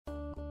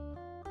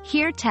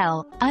Here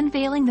tell,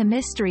 unveiling the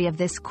mystery of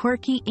this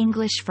quirky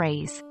English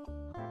phrase.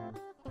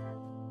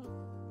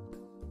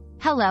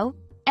 Hello,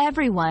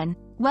 everyone,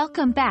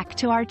 welcome back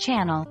to our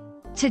channel.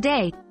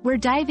 Today, we're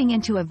diving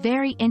into a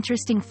very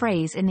interesting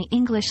phrase in the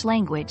English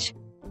language.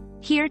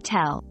 Here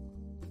tell.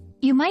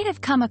 You might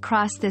have come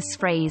across this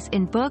phrase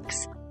in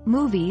books,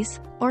 movies,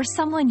 or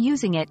someone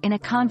using it in a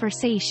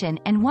conversation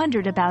and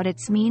wondered about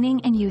its meaning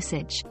and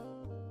usage.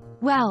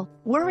 Well,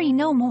 worry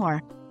no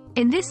more.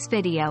 In this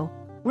video,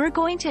 we're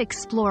going to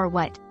explore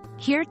what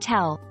here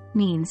tell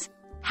means,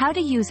 how to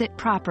use it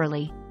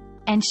properly,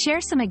 and share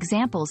some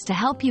examples to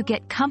help you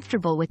get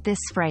comfortable with this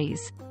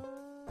phrase.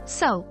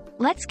 So,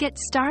 let's get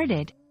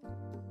started.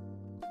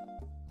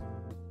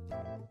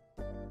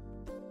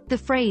 The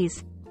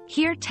phrase,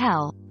 here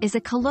tell, is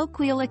a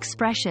colloquial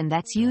expression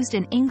that's used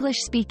in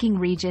English-speaking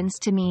regions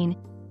to mean,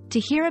 to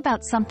hear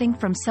about something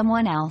from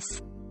someone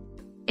else.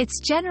 It's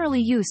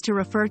generally used to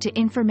refer to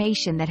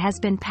information that has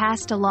been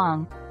passed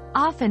along,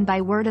 often by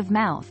word of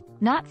mouth,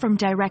 not from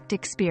direct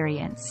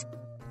experience.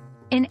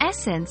 In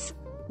essence,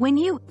 when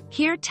you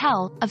hear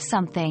tell of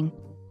something,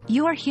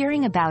 you are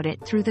hearing about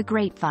it through the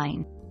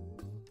grapevine.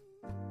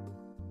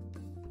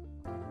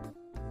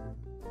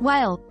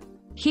 While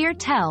here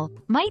tell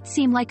might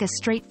seem like a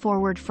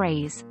straightforward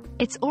phrase,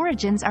 its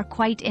origins are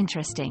quite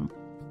interesting.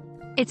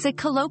 It's a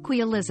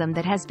colloquialism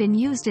that has been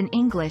used in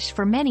English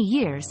for many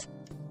years,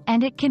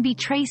 and it can be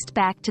traced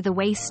back to the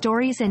way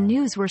stories and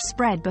news were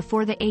spread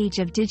before the age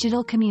of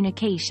digital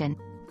communication.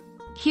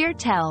 Here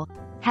tell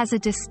has a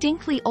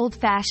distinctly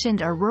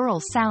old-fashioned or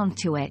rural sound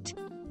to it,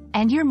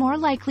 and you're more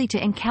likely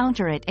to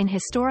encounter it in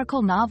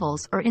historical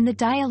novels or in the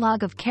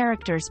dialogue of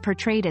characters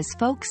portrayed as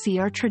folksy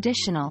or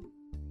traditional.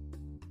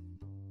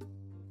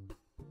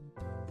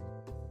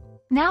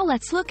 Now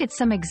let's look at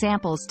some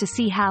examples to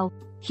see how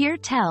here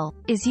tell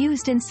is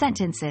used in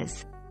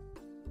sentences.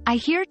 I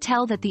hear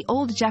tell that the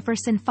old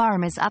Jefferson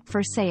farm is up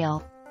for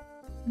sale.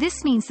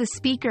 This means the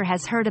speaker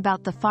has heard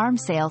about the farm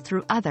sale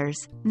through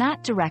others,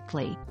 not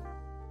directly.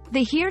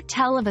 They hear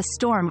tell of a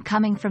storm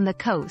coming from the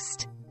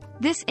coast.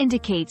 This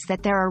indicates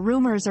that there are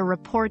rumors or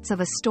reports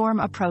of a storm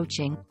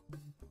approaching.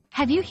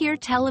 Have you hear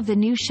tell of the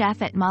new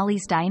chef at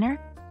Molly's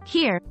Diner?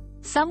 Here,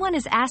 someone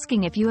is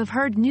asking if you have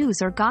heard news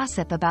or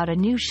gossip about a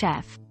new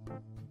chef.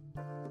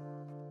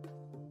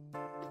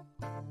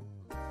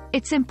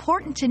 It's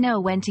important to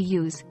know when to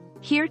use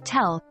here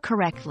tell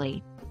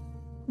correctly.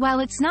 While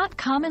it's not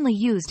commonly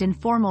used in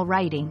formal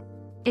writing,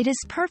 it is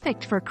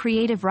perfect for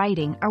creative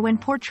writing or when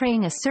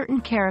portraying a certain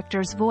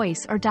character's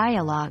voice or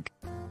dialogue.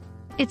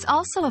 It's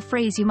also a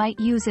phrase you might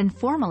use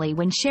informally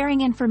when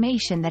sharing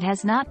information that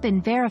has not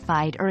been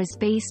verified or is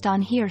based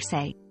on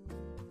hearsay.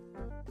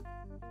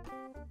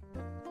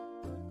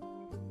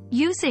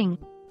 Using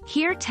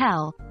here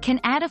tell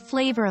can add a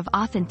flavor of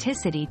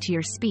authenticity to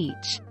your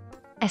speech,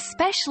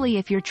 especially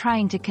if you're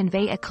trying to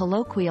convey a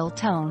colloquial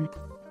tone.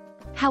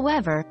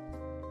 However,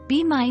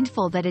 be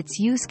mindful that its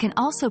use can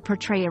also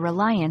portray a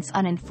reliance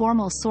on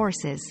informal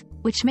sources,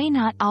 which may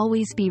not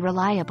always be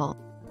reliable.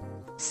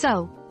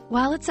 So,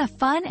 while it's a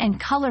fun and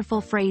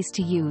colorful phrase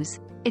to use,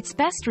 it's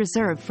best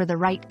reserved for the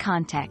right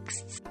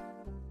contexts.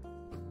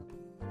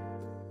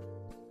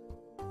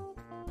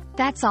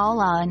 That's all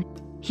on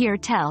here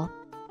tell.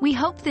 We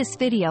hope this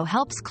video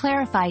helps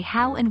clarify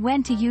how and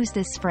when to use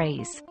this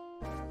phrase.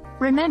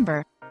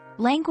 Remember,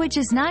 language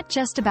is not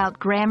just about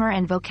grammar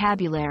and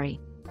vocabulary.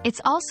 It's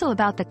also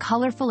about the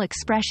colorful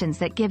expressions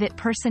that give it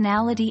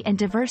personality and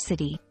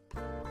diversity.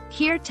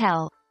 Here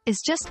tell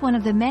is just one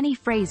of the many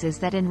phrases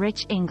that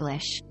enrich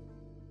English.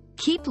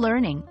 Keep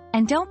learning,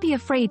 and don't be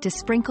afraid to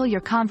sprinkle your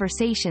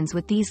conversations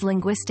with these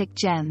linguistic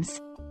gems.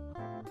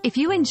 If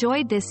you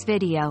enjoyed this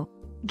video,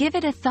 give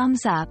it a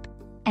thumbs up,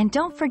 and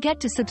don't forget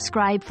to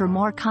subscribe for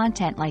more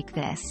content like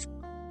this.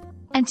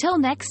 Until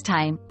next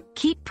time,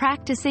 keep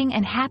practicing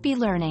and happy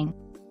learning.